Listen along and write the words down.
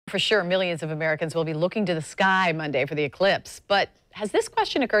For sure, millions of Americans will be looking to the sky Monday for the eclipse. But has this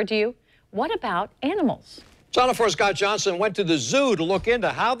question occurred to you? What about animals? Channel 4 Scott Johnson went to the zoo to look into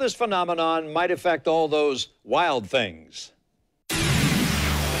how this phenomenon might affect all those wild things.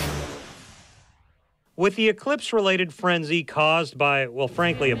 With the eclipse-related frenzy caused by, well,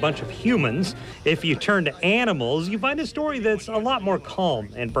 frankly, a bunch of humans, if you turn to animals, you find a story that's a lot more calm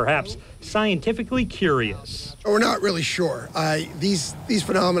and perhaps scientifically curious. We're not really sure. These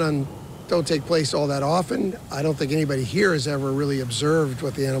phenomenon don't take place all that often. I don't think anybody here has ever really observed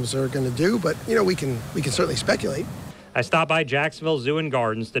what the animals are going to do, but, you know, we can certainly speculate. I stopped by Jacksonville Zoo and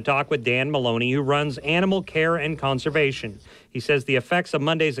Gardens to talk with Dan Maloney, who runs Animal Care and Conservation. He says the effects of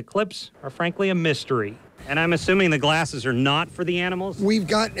Monday's eclipse are frankly a mystery. And I'm assuming the glasses are not for the animals? We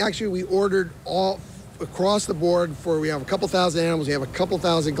ordered all across the board we have a couple thousand animals, we have a couple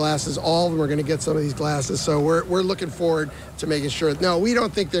thousand glasses. All of them are going to get some of these glasses, so we're looking forward to making sure. No, we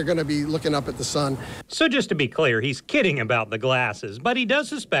don't think they're going to be looking up at the sun. So just to be clear, he's kidding about the glasses, but he does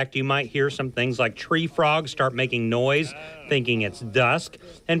suspect you might hear some things like tree frogs start making noise, thinking it's dusk,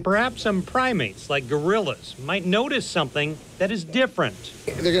 and perhaps some primates like gorillas might notice something that is different.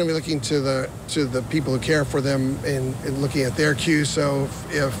 They're going to be looking to the people who care for them and looking at their cues. So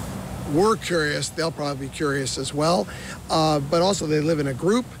if we're curious, they'll probably be curious as well. But also they live in a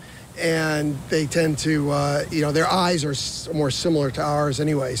group, and they tend to, their eyes are more similar to ours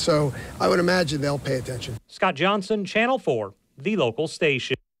anyway. So I would imagine they'll pay attention. Scott Johnson, Channel 4, the local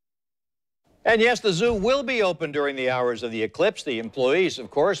station. And yes, the zoo will be open during the hours of the eclipse. The employees, of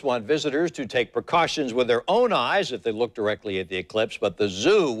course, want visitors to take precautions with their own eyes if they look directly at the eclipse, but the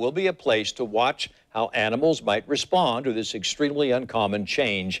zoo will be a place to watch how animals might respond to this extremely uncommon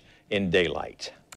change in daylight.